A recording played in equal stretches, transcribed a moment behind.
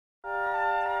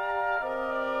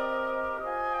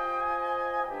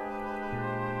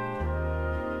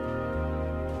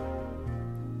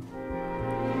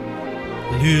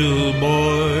little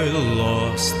boy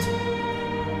lost,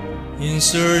 in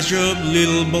search of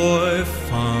little boy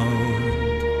found.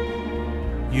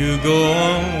 You go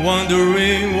on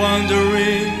wandering,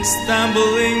 wandering,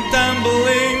 stumbling,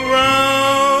 tumbling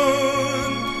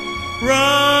round,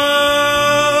 round.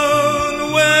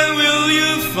 When will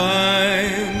you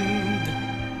find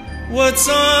what's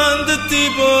on the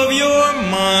tip of your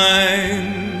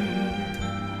mind?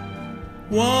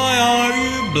 Why are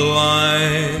you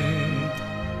blind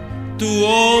to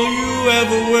all you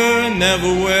ever were,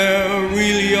 never were,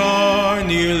 really are,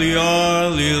 nearly are?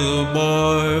 Little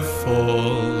boy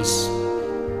falls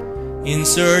in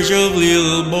search of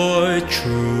little boy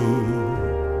true.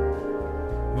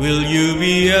 Will you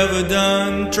be ever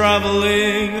done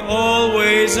traveling,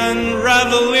 always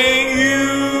unraveling? You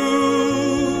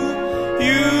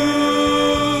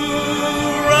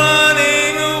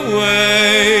running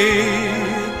away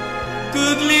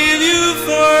could lead you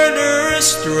further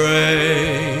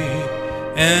astray.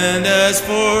 And as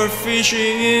for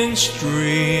fishing in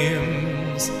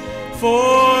streams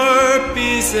for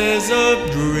pieces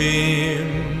of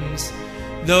dreams,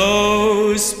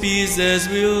 those pieces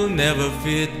will never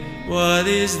fit. What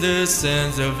is the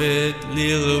sense of it,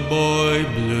 little boy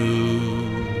blue?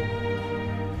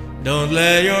 Don't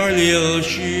let your little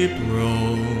ship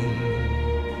roam.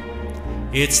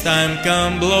 It's time,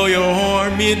 come blow your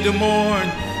horn, meet the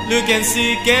morn. Look and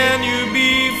see, can you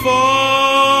be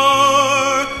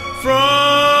far from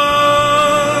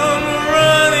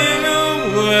running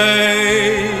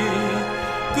away?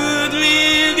 Could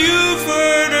lead you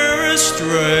further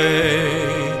astray.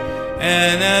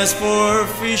 And as for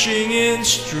fishing in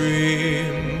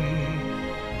stream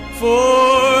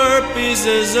for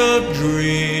pieces of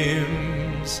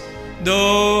dreams,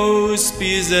 those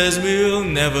pieces will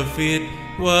never fit.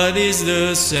 What is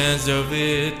the sense of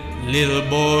it, little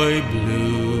boy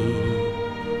blue?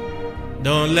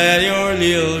 Don't let your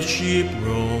little ship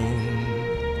roam.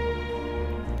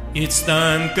 It's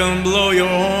time, come blow your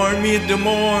horn, meet the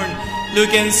morn.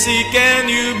 Look and see, can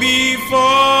you be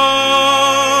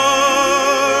far